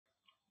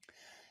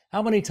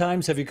How many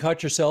times have you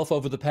caught yourself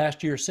over the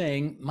past year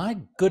saying, my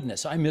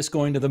goodness, I miss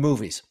going to the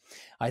movies?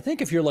 I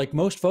think if you're like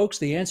most folks,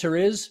 the answer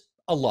is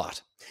a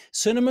lot.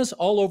 Cinemas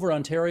all over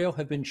Ontario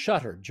have been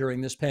shuttered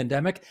during this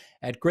pandemic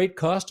at great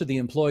cost to the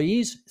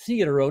employees,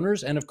 theatre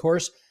owners, and of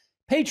course,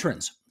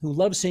 patrons who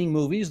love seeing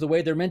movies the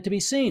way they're meant to be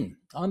seen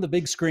on the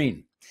big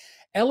screen.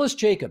 Ellis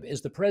Jacob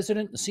is the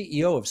president and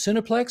CEO of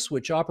Cineplex,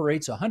 which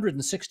operates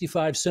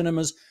 165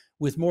 cinemas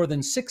with more than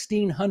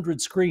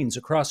 1,600 screens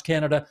across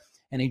Canada,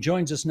 and he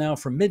joins us now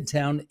from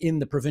Midtown in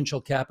the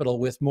provincial capital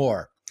with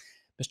more.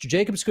 Mr.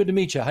 Jacobs, good to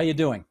meet you. How are you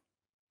doing?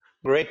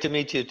 Great to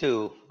meet you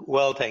too.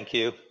 Well, thank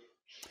you.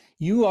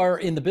 You are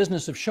in the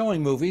business of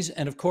showing movies,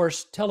 and of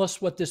course, tell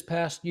us what this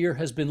past year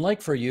has been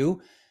like for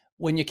you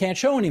when you can't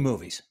show any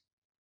movies.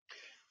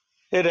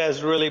 It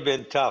has really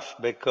been tough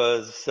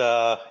because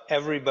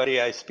everybody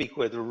I speak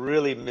with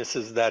really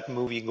misses that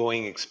movie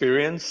going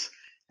experience.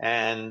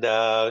 And,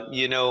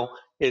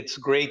 it's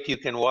great you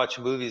can watch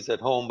movies at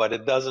home, but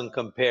it doesn't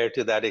compare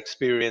to that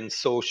experience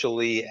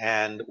socially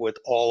and with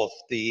all of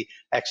the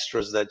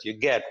extras that you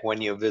get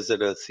when you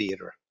visit a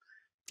theater.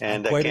 I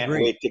And I quite can't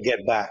agree. wait to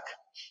get back.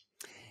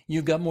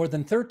 You've got more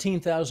than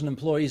 13,000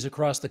 employees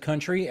across the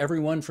country,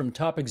 everyone from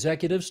top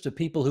executives to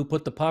people who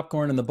put the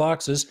popcorn in the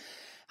boxes.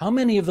 How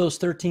many of those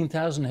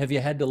 13,000 have you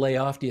had to lay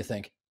off, do you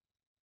think?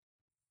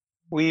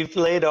 We've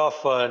laid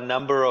off a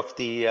number of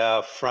the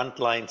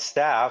frontline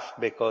staff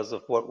because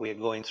of what we're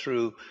going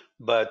through,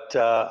 but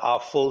our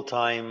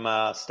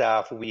full-time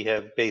staff, we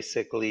have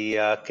basically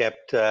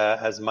kept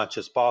as much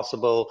as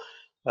possible.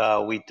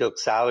 We took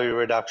salary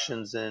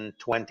reductions in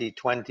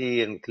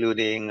 2020,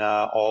 including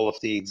all of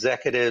the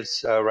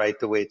executives right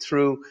the way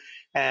through.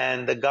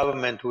 And the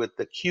government with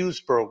the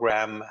CUES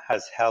program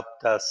has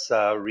helped us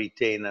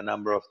retain a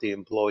number of the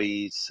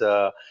employees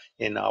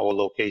in our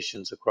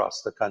locations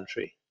across the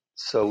country.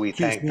 So we CUES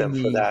thank being them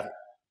for the that.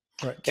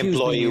 CUES being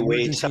Employee the wage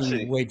emergency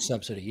subsidy. wage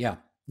subsidy. Yeah,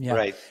 yeah.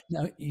 Right.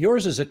 Now,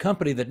 yours is a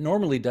company that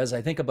normally does,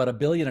 I think, about $1.5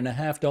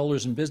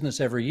 billion in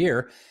business every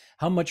year.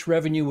 How much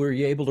revenue were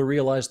you able to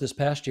realize this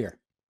past year?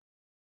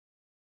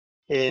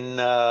 In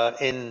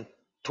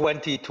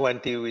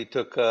 2020, we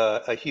took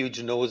a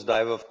huge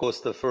nosedive. Of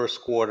course, the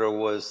first quarter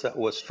was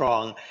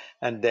strong,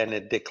 and then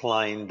it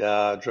declined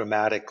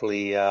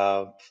dramatically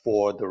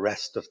for the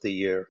rest of the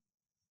year.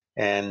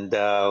 And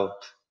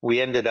we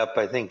ended up,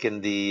 I think,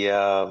 in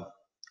the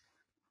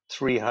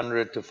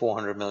 300 to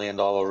 $400 million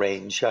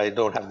range. I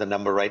don't have the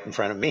number right in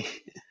front of me.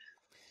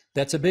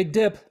 That's a big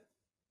dip.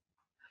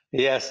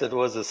 Yes, it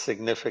was a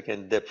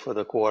significant dip for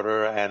the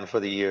quarter and for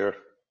the year.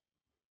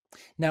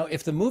 Now,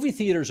 if the movie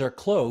theaters are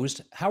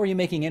closed, how are you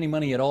making any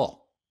money at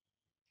all?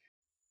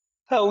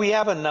 We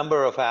have a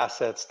number of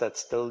assets that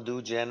still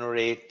do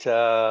generate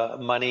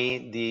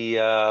money.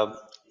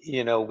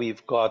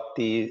 We've got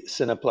the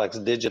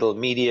Cineplex digital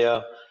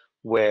media,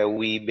 where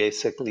we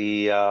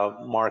basically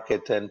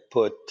market and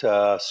put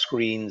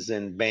screens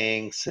in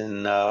banks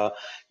and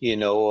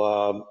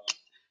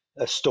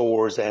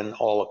stores and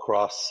all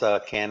across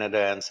Canada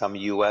and some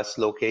U.S.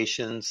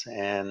 locations,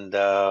 and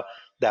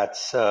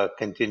that's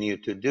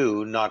continued to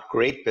do not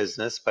great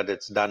business, but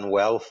it's done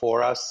well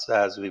for us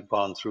as we've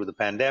gone through the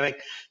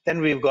pandemic. Then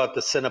we've got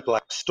the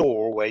Cineplex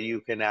store, where you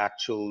can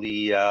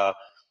actually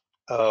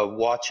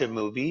watch a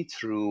movie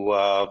through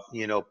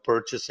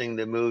purchasing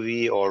the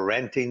movie or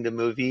renting the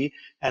movie,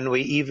 and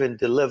we even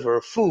deliver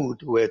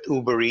food with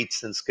Uber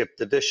Eats and Skip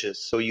the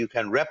Dishes, so you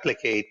can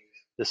replicate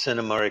the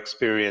cinema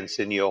experience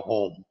in your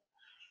home.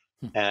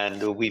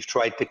 And we've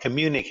tried to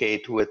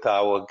communicate with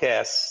our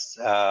guests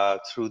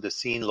through the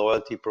Scene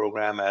Loyalty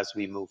Program as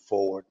we move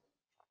forward.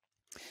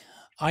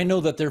 I know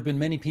that there have been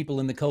many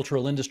people in the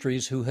cultural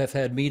industries who have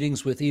had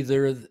meetings with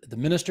either the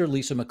minister,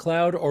 Lisa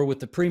MacLeod, or with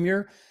the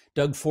premier,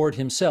 Doug Ford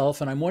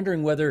himself. And I'm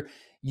wondering whether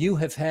you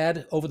have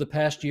had, over the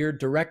past year,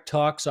 direct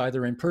talks,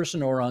 either in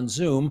person or on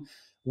Zoom,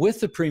 with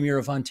the premier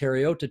of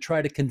Ontario to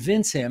try to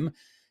convince him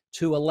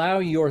to allow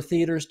your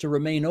theaters to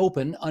remain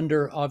open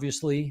under,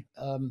 obviously,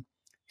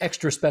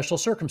 extra special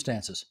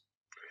circumstances.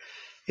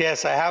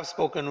 Yes, I have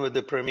spoken with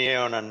the Premier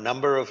on a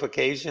number of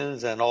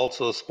occasions, and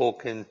also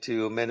spoken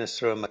to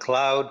Minister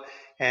MacLeod,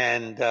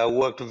 and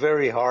worked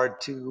very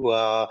hard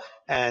to.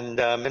 And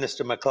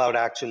Minister MacLeod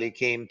actually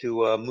came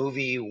to a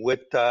movie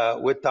with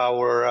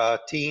our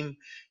team,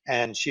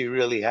 and she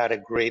really had a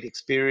great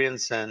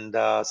experience, and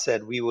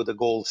said we were the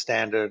gold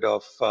standard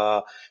of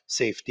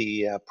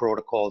safety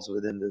protocols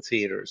within the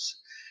theaters.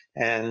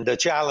 And the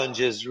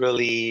challenge is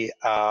really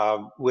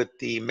with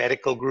the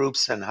medical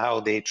groups and how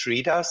they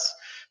treat us.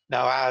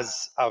 Now,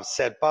 as I've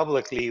said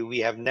publicly, we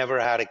have never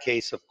had a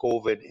case of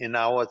COVID in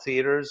our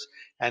theaters,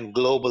 and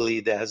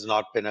globally, there has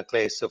not been a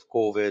case of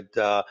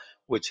COVID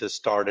which has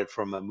started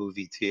from a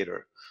movie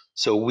theater.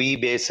 So we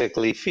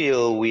basically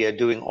feel we are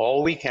doing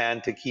all we can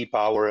to keep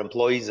our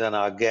employees and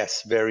our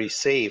guests very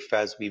safe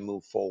as we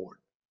move forward.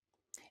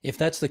 If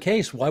that's the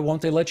case, why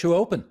won't they let you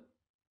open?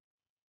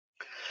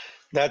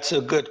 That's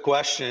a good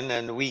question,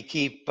 and we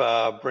keep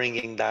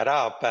bringing that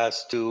up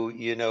as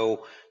to,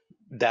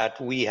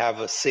 that we have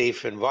a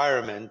safe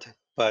environment.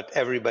 but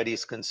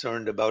everybody's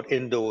concerned about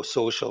indoor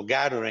social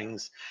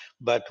gatherings.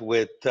 But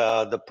with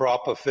the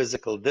proper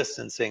physical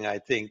distancing, I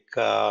think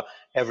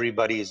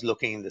everybody is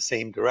looking in the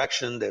same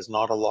direction. There's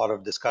not a lot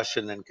of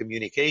discussion and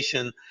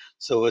communication,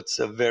 so it's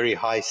a very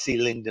high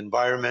ceilinged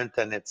environment,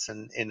 and it's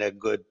in a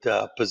good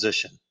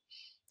position.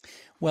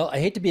 Well, I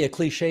hate to be a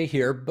cliche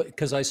here, but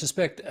because I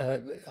suspect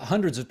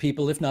hundreds of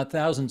people, if not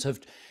thousands, have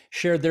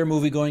shared their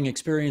movie going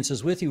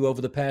experiences with you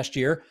over the past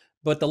year.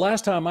 But the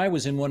last time I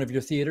was in one of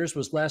your theaters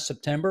was last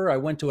September. I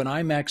went to an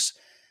IMAX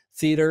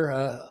theater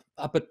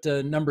up at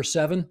number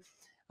 7,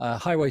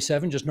 Highway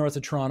 7, just north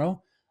of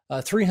Toronto,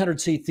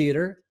 300-seat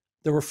theater.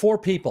 There were 4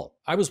 people.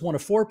 I was one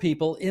of 4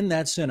 people in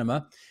that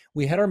cinema.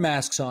 We had our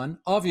masks on.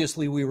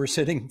 Obviously, we were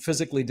sitting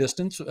physically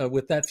distanced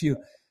with that few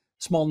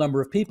small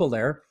number of people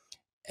there.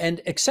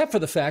 And except for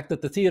the fact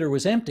that the theater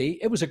was empty,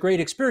 it was a great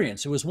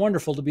experience. It was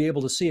wonderful to be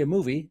able to see a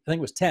movie, I think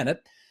it was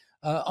Tenet,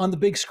 on the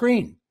big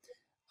screen.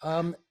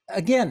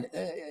 Again,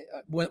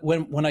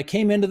 when I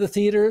came into the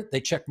theater,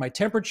 they checked my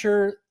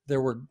temperature. There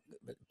were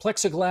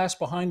plexiglass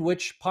behind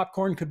which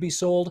popcorn could be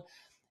sold.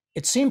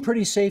 It seemed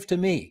pretty safe to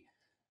me.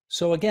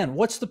 So again,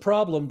 what's the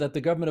problem that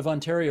the government of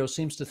Ontario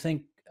seems to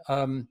think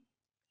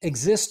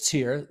exists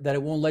here that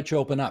it won't let you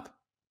open up?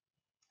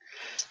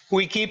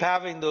 We keep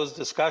having those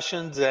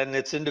discussions, and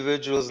it's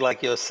individuals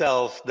like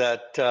yourself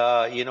that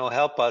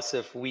help us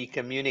if we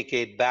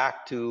communicate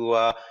back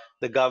to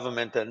the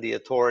government and the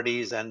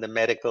authorities and the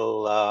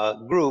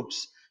medical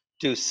groups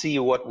to see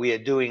what we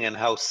are doing and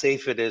how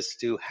safe it is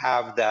to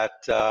have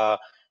that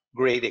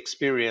great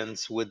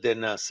experience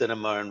within a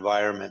cinema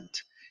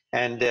environment.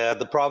 And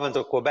the province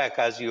of Quebec,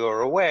 as you are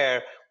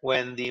aware,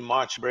 when the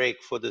March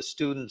break for the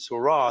students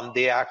were on,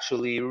 they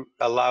actually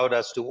allowed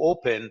us to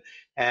open,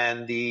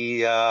 and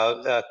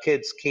the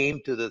kids came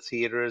to the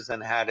theaters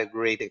and had a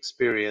great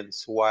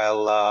experience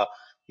while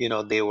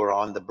they were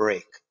on the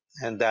break.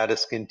 And that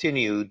has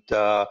continued,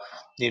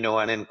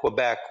 and in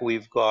Quebec,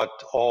 we've got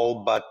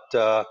all but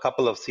a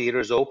couple of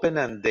theaters open,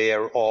 and they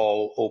are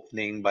all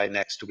opening by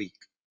next week.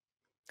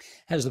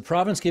 Has the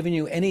province given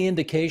you any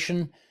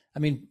indication? I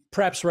mean,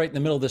 perhaps right in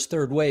the middle of this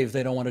third wave,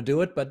 they don't want to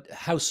do it, but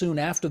how soon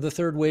after the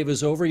third wave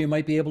is over, you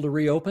might be able to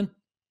reopen?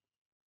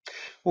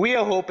 We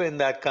are hoping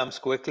that comes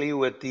quickly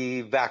with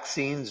the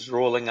vaccines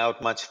rolling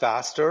out much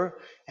faster,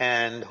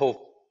 and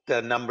hope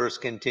the numbers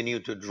continue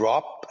to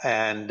drop.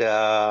 And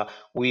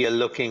we are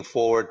looking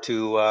forward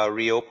to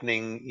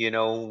reopening,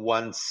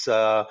 once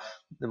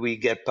we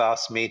get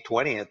past May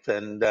 20th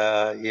and,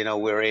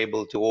 we're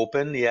able to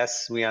open.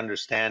 Yes, we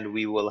understand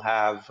we will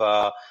have,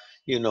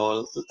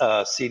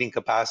 seating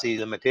capacity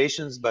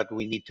limitations, but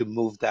we need to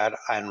move that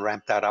and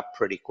ramp that up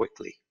pretty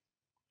quickly.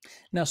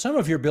 Now, some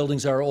of your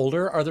buildings are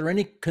older. Are there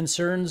any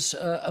concerns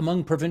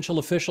among provincial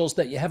officials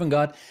that you haven't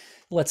got,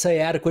 let's say,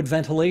 adequate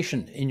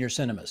ventilation in your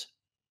cinemas?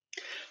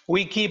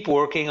 We keep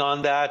working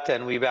on that,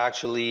 and we've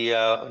actually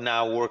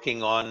now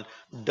working on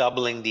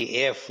doubling the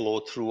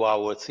airflow through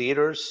our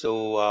theaters.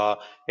 So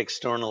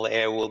external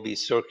air will be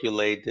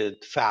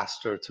circulated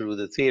faster through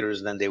the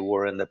theaters than they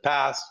were in the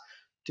past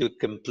to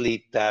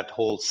complete that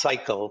whole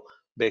cycle,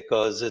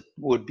 because it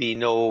would be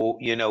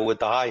with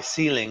the high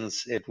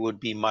ceilings, it would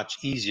be much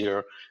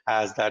easier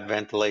as that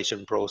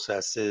ventilation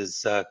process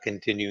is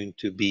continuing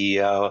to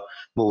be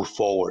moved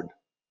forward.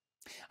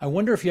 I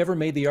wonder if you ever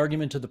made the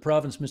argument to the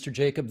province, Mr.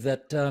 Jacob,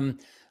 that,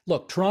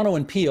 look, Toronto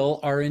and Peel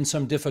are in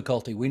some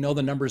difficulty. We know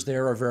the numbers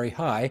there are very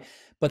high,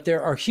 but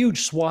there are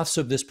huge swaths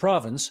of this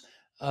province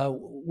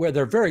where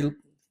there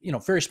are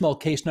very small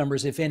case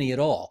numbers, if any at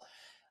all.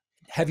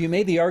 Have you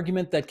made the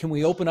argument that can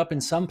we open up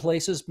in some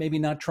places, maybe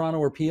not Toronto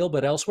or Peel,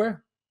 but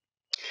elsewhere?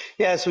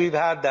 Yes, we've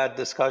had that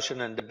discussion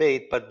and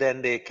debate, but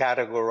then they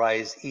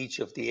categorize each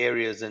of the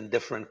areas in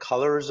different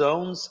color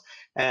zones.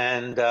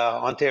 And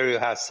Ontario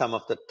has some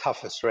of the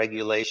toughest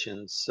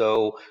regulations.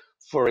 So,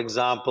 for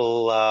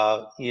example,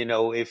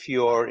 if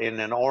you're in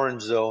an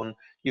orange zone,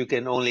 you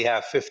can only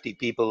have 50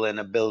 people in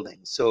a building.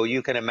 So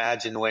you can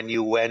imagine when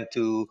you went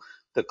to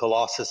the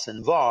Colossus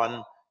in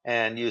Vaughan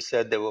and you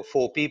said there were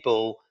 4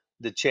 people,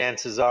 the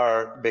chances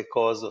are,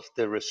 because of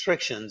the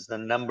restrictions, the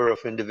number of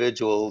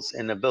individuals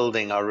in a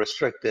building are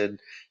restricted.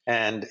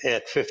 And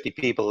at 50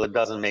 people, it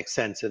doesn't make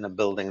sense in a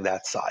building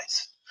that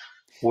size.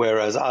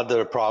 Whereas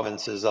other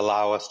provinces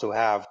allow us to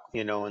have,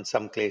 in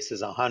some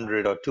cases,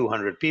 100 or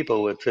 200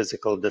 people with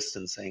physical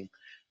distancing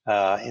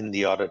in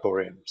the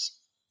auditoriums.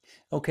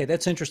 Okay,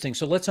 that's interesting.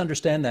 So let's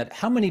understand that.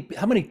 How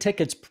many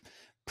tickets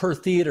per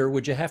theater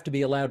would you have to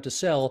be allowed to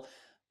sell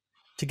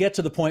to get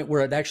to the point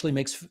where it actually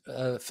makes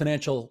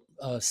financial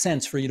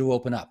sense for you to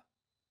open up?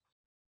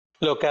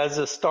 Look, as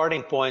a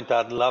starting point,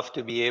 I'd love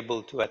to be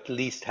able to at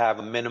least have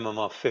a minimum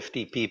of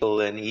 50 people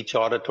in each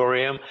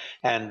auditorium,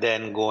 and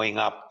then going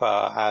up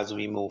as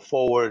we move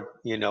forward,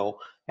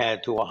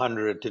 to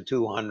 100 to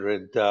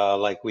 200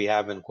 like we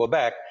have in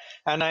Quebec.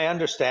 And I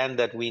understand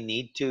that we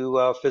need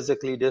to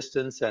physically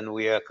distance, and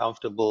we are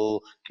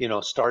comfortable,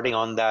 starting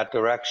on that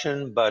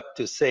direction. But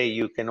to say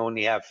you can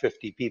only have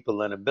 50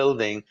 people in a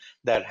building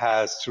that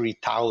has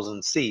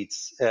 3,000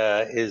 seats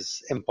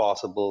is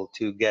impossible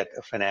to get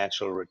a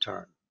financial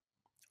return.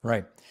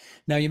 Right.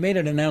 Now, you made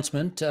an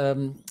announcement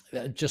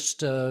just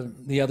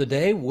the other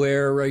day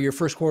where your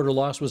first quarter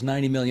loss was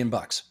 90 million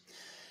bucks.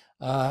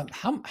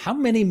 How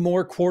many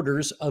more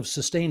quarters of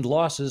sustained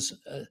losses,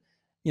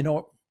 you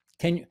know,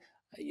 can you?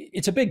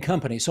 It's a big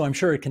company, so I'm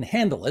sure it can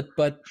handle it.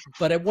 But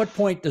at what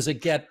point does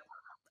it get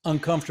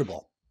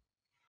uncomfortable?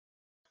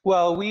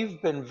 Well, we've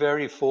been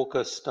very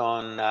focused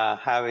on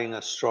having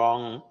a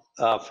strong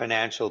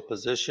financial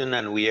position,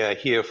 and we are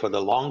here for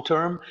the long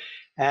term.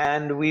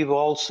 And we've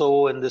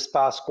also, in this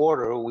past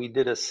quarter, we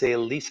did a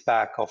sale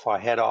leaseback of our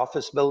head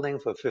office building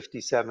for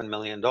 $57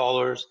 million.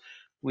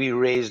 We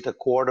raised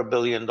 $250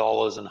 million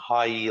in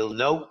high yield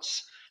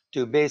notes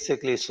to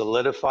basically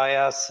solidify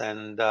us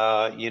and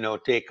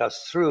take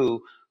us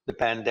through the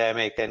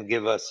pandemic and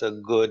give us a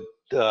good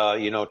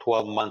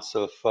 12 months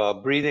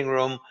of breathing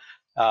room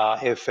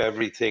if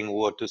everything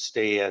were to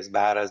stay as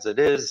bad as it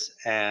is,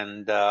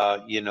 and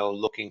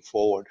looking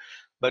forward.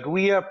 But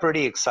we are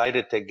pretty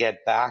excited to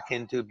get back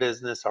into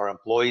business. Our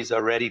employees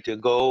are ready to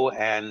go,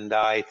 and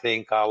I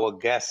think our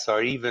guests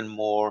are even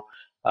more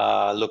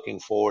looking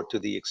forward to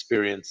the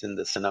experience in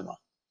the cinema.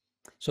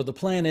 So the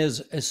plan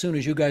is, as soon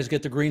as you guys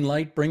get the green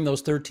light, bring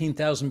those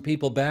 13,000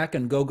 people back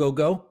and go, go,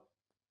 go.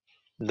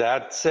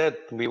 That's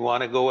it. We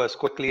want to go as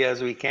quickly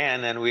as we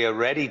can, and we are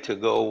ready to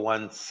go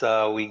once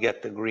we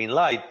get the green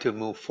light to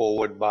move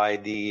forward by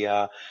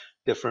the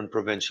different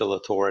provincial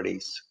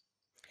authorities.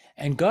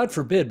 And God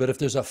forbid, but if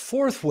there's a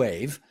fourth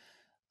wave,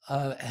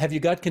 have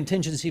you got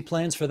contingency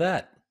plans for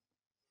that?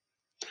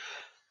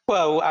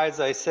 Well,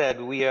 as I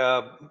said, we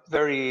are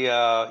very,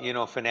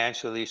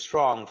 financially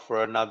strong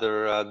for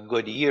another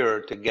good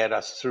year to get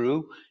us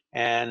through,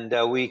 and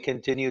we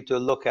continue to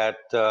look at,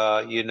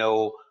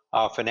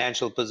 our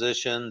financial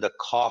position, the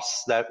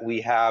costs that we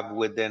have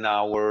within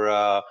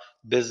our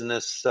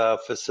business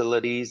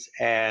facilities,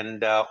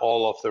 and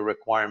all of the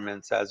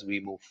requirements as we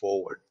move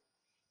forward.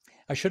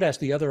 I should ask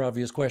the other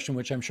obvious question,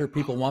 which I'm sure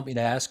people want me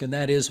to ask, and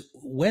that is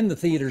when the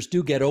theaters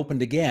do get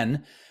opened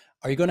again,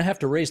 are you going to have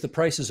to raise the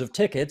prices of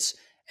tickets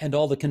and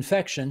all the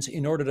confections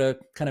in order to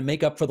kind of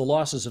make up for the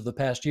losses of the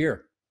past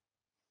year?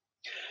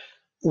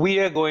 We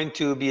are going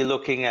to be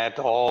looking at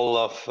all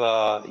of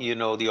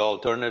the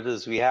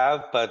alternatives we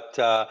have, but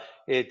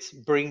it's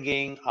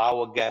bringing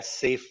our guests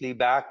safely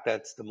back.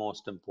 That's the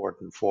most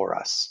important for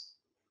us.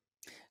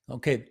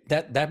 Okay,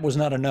 that was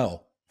not a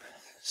no.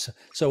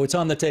 So it's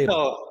on the table.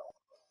 No,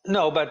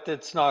 no, but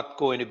it's not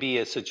going to be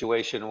a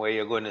situation where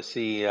you're going to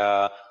see,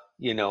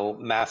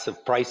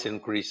 massive price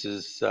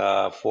increases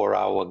for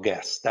our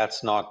guests.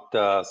 That's not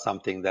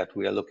something that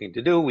we are looking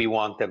to do. We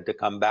want them to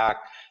come back,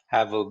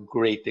 have a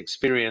great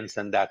experience,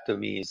 and that to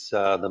me is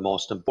the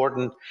most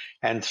important.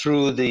 And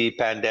through the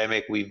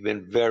pandemic, we've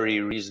been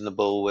very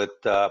reasonable with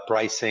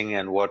pricing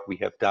and what we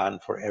have done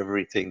for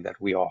everything that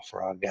we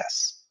offer our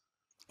guests.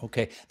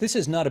 Okay, this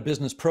is not a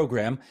business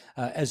program,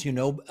 as you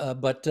know,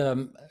 but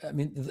I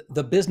mean,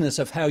 the business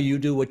of how you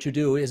do what you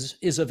do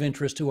is of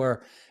interest to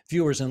our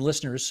viewers and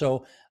listeners.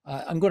 So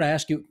I'm going to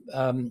ask you.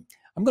 I'm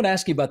going to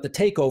ask you about the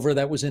takeover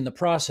that was in the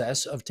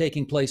process of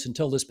taking place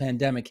until this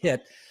pandemic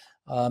hit.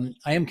 I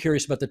am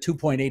curious about the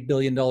 $2.8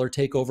 billion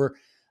takeover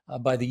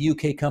by the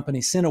UK company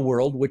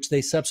Cineworld, which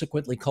they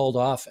subsequently called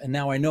off, and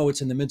now I know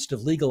it's in the midst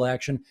of legal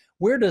action.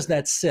 Where does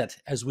that sit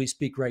as we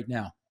speak right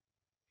now?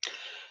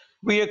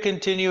 We are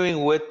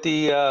continuing with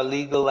the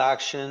legal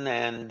action,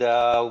 and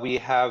we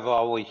have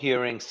our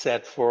hearing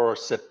set for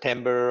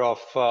September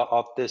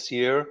of this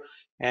year.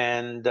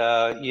 And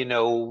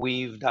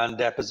we've done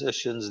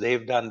depositions,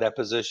 they've done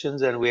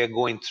depositions, and we are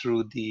going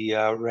through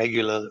the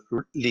regular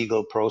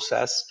legal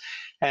process.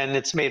 And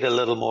it's made a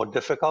little more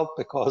difficult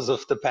because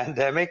of the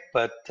pandemic,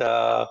 but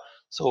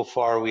so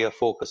far we are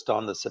focused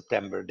on the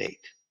September date.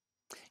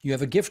 You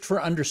have a gift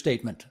for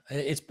understatement.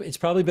 It's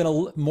probably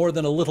been more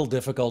than a little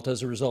difficult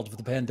as a result of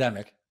the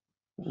pandemic.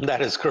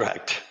 That is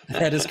correct.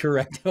 That is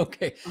correct.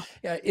 Okay.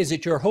 Is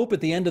it your hope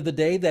at the end of the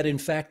day that in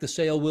fact the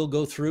sale will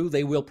go through,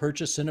 they will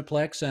purchase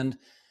Cineplex, and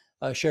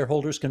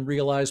shareholders can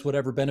realize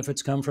whatever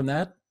benefits come from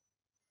that?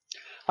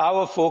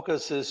 Our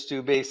focus is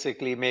to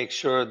basically make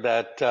sure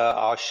that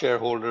our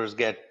shareholders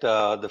get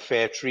the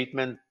fair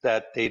treatment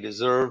that they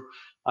deserve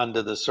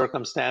under the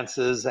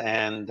circumstances,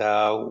 and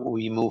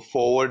we move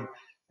forward,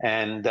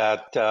 and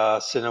that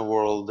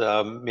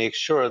Cineworld makes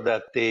sure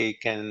that they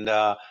can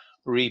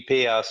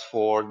repay us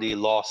for the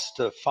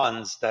lost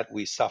funds that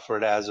we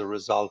suffered as a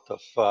result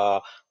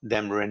of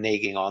them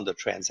reneging on the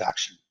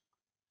transaction.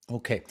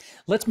 Okay,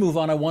 let's move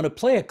on. I want to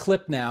play a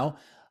clip now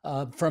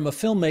from a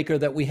filmmaker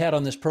that we had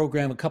on this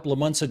program a couple of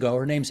months ago.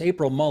 Her name's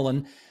April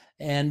Mullen,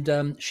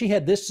 and she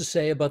had this to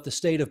say about the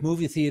state of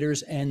movie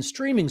theaters and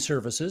streaming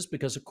services,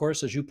 because, of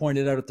course, as you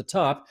pointed out at the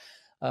top,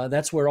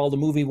 that's where all the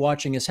movie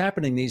watching is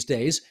happening these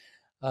days.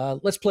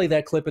 Let's play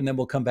that clip, and then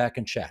we'll come back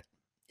and chat.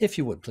 If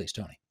you would, please,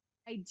 Tony.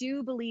 I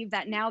do believe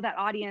that now that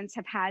audience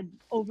have had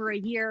over a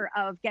year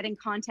of getting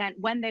content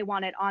when they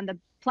want it on the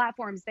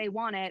platforms they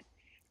want it,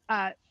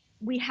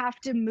 we have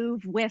to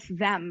move with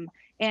them.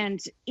 And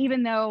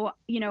even though,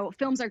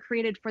 films are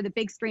created for the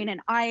big screen,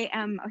 and I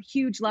am a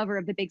huge lover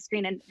of the big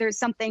screen, and there's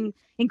something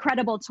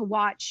incredible to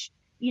watch,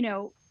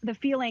 the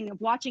feeling of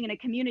watching in a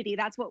community.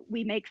 That's what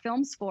we make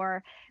films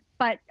for.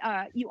 But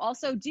you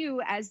also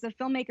do, as the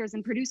filmmakers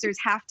and producers,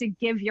 have to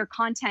give your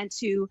content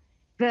to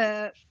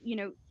the,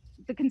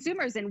 the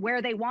consumers and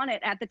where they want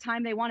it at the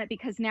time they want it,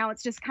 because now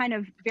it's just kind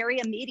of very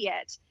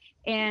immediate.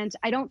 And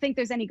I don't think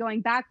there's any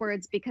going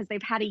backwards, because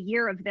they've had a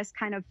year of this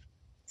kind of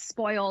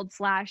spoiled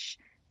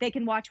 / they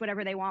can watch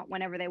whatever they want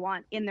whenever they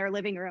want in their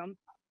living room.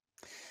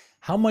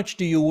 How much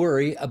do you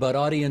worry about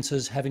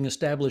audiences having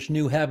established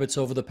new habits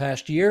over the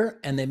past year,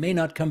 and they may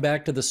not come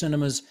back to the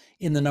cinemas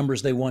in the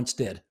numbers they once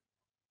did?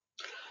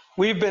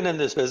 We've been in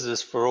this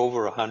business for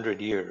over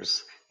 100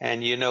 years.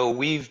 And,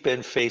 we've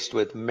been faced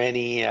with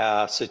many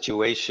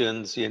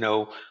situations,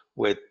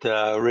 with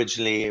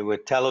originally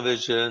with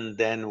television,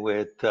 then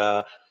with,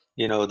 the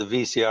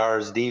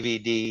VCRs,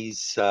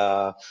 DVDs,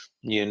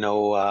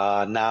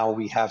 now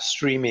we have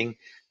streaming.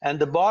 And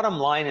the bottom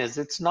line is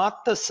it's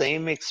not the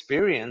same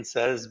experience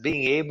as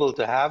being able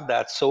to have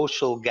that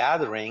social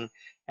gathering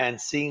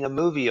and seeing a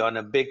movie on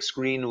a big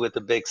screen with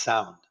a big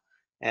sound.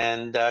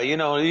 And,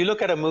 you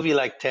look at a movie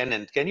like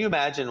Tenet, can you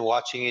imagine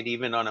watching it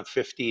even on a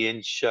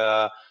 50-inch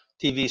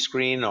TV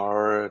screen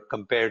or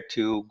compared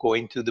to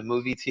going to the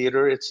movie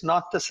theater? It's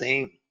not the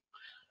same.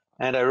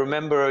 And I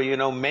remember,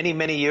 many,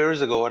 many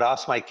years ago, I'd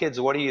ask my kids,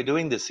 what are you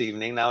doing this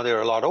evening? Now they're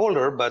a lot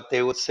older, but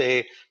they would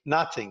say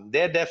nothing.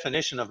 Their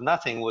definition of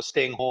nothing was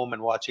staying home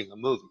and watching a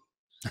movie.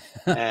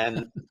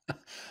 And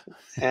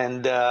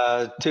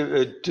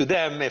to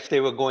them, if they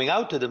were going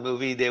out to the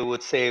movie, they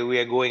would say, we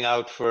are going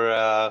out for,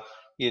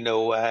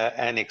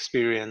 an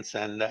experience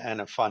and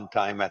a fun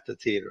time at the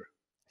theater.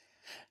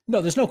 No,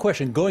 there's no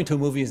question. Going to a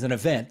movie is an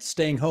event.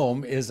 Staying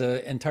home is an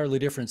entirely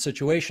different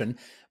situation.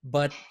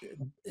 But,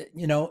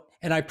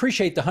 and I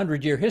appreciate the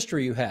 100-year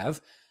history you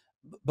have,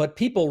 but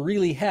people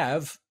really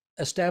have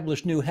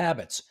established new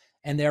habits.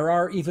 And there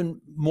are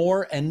even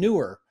more and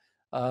newer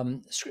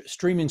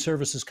streaming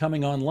services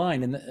coming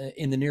online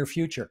in the near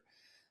future.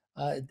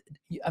 I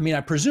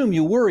presume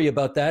you worry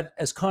about that,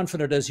 as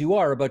confident as you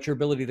are about your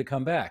ability to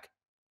come back.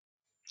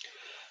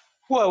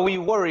 Well, we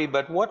worry,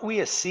 but what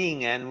we are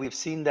seeing, and we've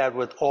seen that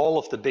with all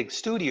of the big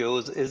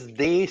studios, is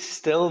they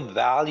still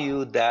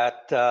value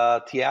that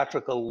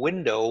theatrical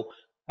window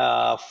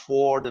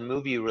for the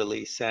movie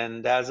release.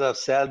 And as I've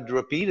said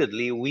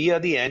repeatedly, we are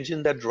the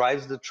engine that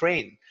drives the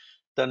train.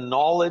 The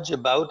knowledge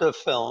about a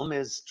film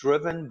is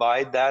driven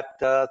by that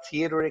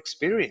theater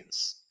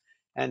experience.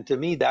 And to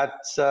me,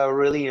 that's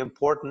really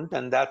important.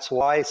 And that's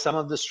why some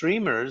of the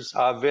streamers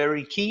are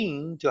very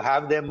keen to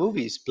have their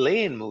movies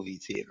play in movie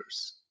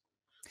theaters.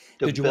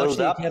 Did you watch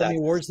the Academy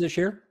Awards this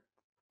year?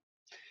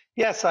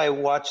 Yes, I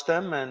watched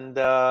them, and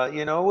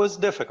it was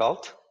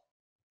difficult.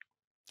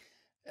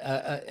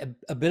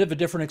 A bit of a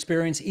different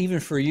experience, even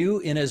for you,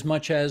 in as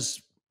much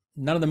as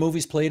none of the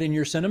movies played in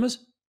your cinemas?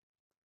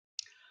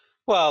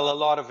 Well, a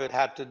lot of it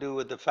had to do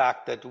with the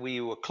fact that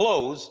we were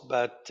closed,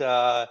 but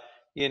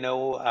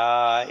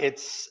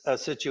it's a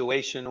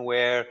situation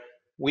where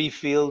we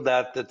feel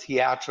that the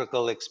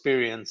theatrical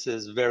experience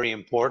is very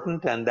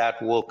important, and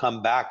that will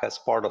come back as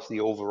part of the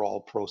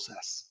overall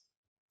process.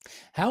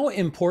 How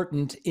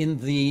important in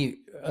the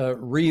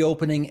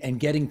reopening and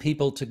getting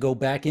people to go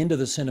back into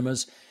the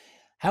cinemas,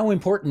 how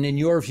important, in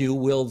your view,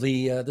 will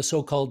the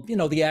so-called,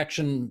 the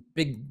action,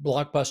 big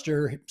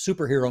blockbuster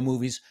superhero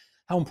movies,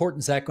 how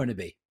important is that going to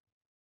be?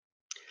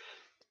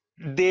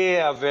 They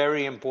are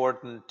very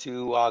important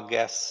to our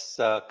guests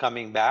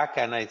coming back,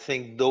 and I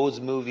think those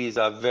movies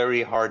are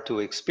very hard to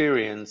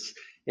experience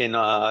in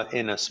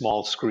a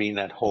small screen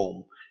at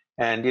home.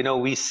 And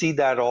we see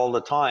that all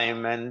the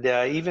time. And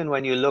even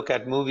when you look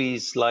at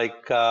movies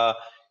like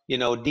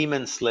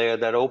Demon Slayer,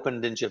 that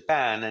opened in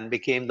Japan and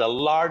became the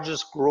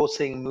largest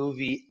grossing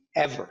movie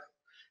ever,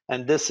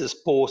 and this is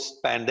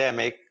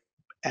post-pandemic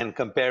and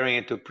comparing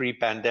it to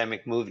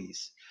pre-pandemic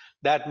movies.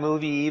 That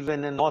movie,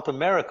 even in North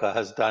America,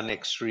 has done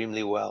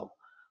extremely well.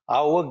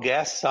 Our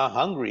guests are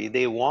hungry.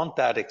 They want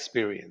that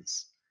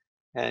experience.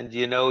 And,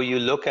 you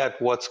look at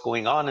what's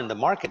going on in the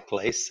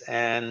marketplace,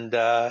 and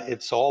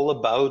it's all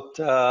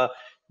about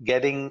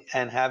getting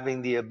and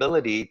having the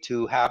ability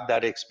to have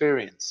that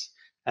experience.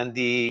 And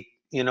the,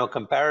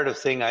 comparative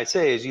thing I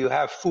say is, you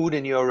have food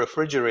in your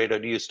refrigerator.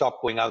 Do you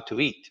stop going out to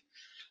eat?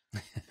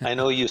 I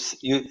know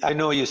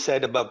you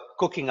said about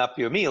cooking up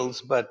your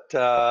meals, but,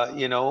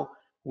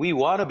 we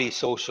want to be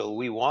social.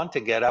 We want to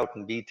get out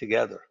and be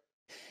together.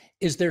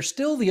 Is there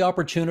still the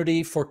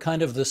opportunity for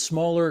kind of the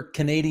smaller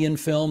Canadian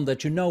film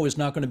that is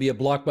not going to be a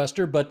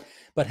blockbuster,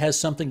 but has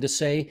something to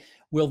say?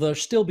 Will there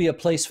still be a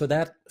place for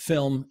that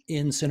film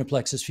in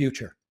Cineplex's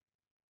future?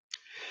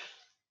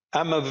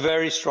 I'm a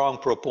very strong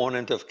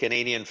proponent of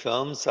Canadian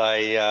films.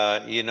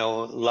 I,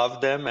 love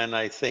them, and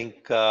I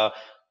think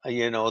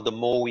the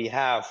more we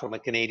have from a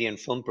Canadian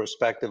film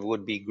perspective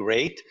would be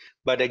great.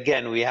 But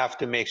again, we have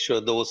to make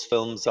sure those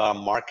films are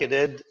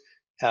marketed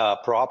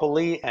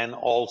properly and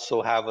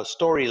also have a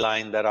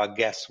storyline that our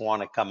guests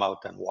want to come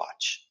out and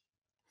watch.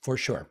 For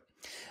sure.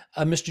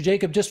 Mr.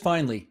 Jacob, just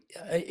finally,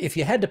 if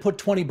you had to put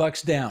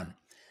 $20 down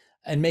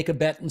and make a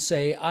bet and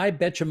say, I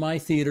bet you my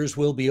theaters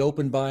will be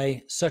open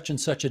by such and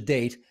such a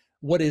date,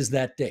 what is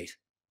that date?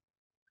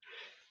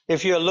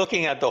 If you're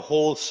looking at the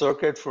whole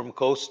circuit from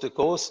coast to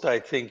coast, I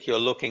think you're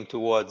looking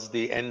towards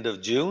the end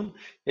of June.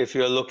 If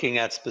you're looking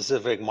at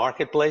specific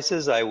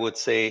marketplaces, I would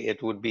say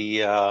it would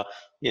be,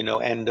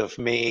 end of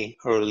May,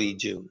 early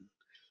June.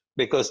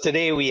 Because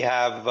today we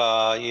have,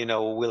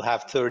 we'll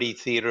have 30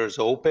 theaters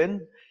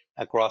open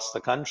across the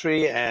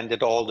country, and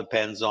it all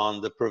depends on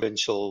the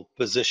provincial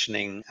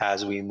positioning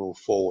as we move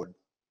forward.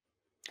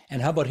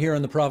 And how about here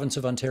in the province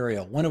of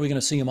Ontario? When are we going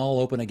to see them all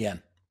open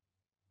again?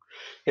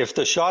 If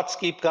the shots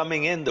keep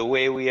coming in the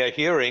way we are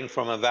hearing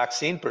from a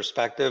vaccine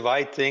perspective,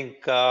 I think,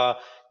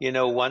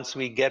 once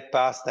we get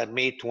past that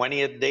May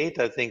 20th date,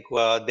 I think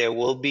there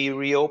will be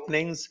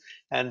reopenings,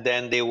 and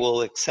then they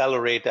will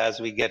accelerate as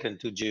we get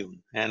into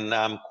June. And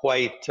I'm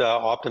quite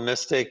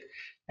optimistic,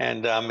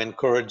 and I'm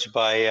encouraged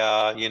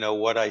by,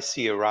 what I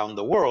see around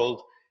the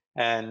world,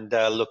 and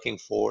looking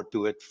forward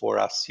to it for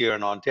us here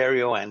in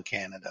Ontario and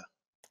Canada.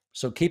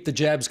 So keep the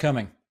jabs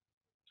coming.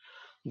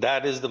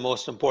 That is the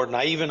most important.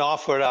 I even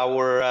offered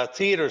our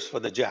theaters for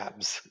the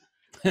jabs.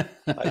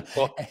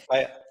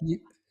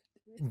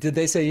 Did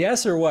they say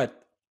yes or what?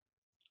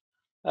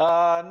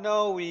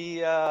 No, we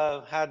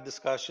had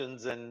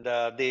discussions, and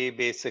they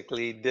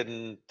basically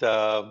didn't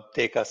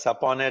take us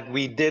up on it.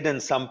 We did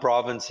in some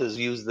provinces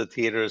use the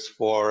theaters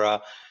for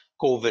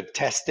COVID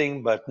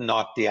testing, but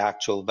not the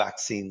actual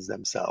vaccines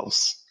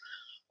themselves.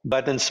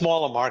 But in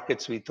smaller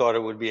markets, we thought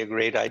it would be a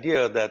great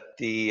idea that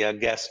the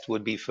guest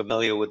would be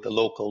familiar with the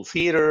local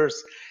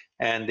theaters,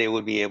 and they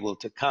would be able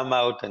to come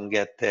out and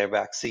get their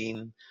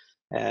vaccine.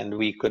 And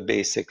we could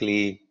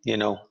basically,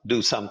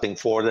 do something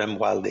for them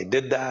while they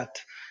did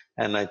that.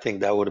 And I think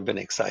that would have been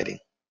exciting.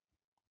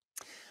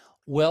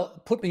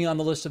 Well, put me on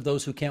the list of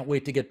those who can't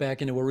wait to get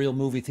back into a real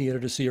movie theater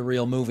to see a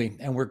real movie.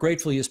 And we're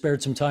grateful you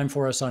spared some time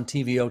for us on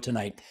TVO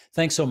tonight.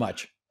 Thanks so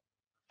much.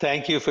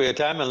 Thank you for your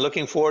time, and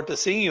looking forward to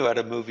seeing you at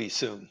a movie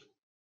soon.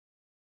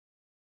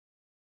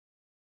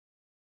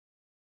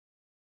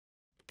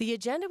 The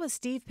Agenda with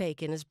Steve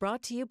Paikin is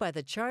brought to you by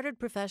the Chartered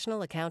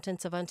Professional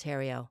Accountants of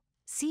Ontario.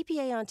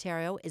 CPA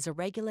Ontario is a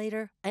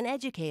regulator, an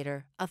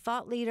educator, a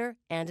thought leader,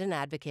 and an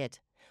advocate.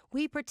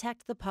 We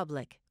protect the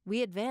public.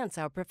 We advance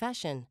our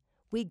profession.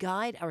 We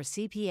guide our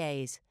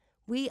CPAs.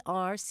 We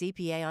are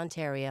CPA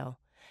Ontario.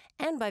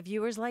 And by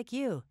viewers like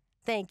you.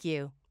 Thank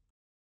you.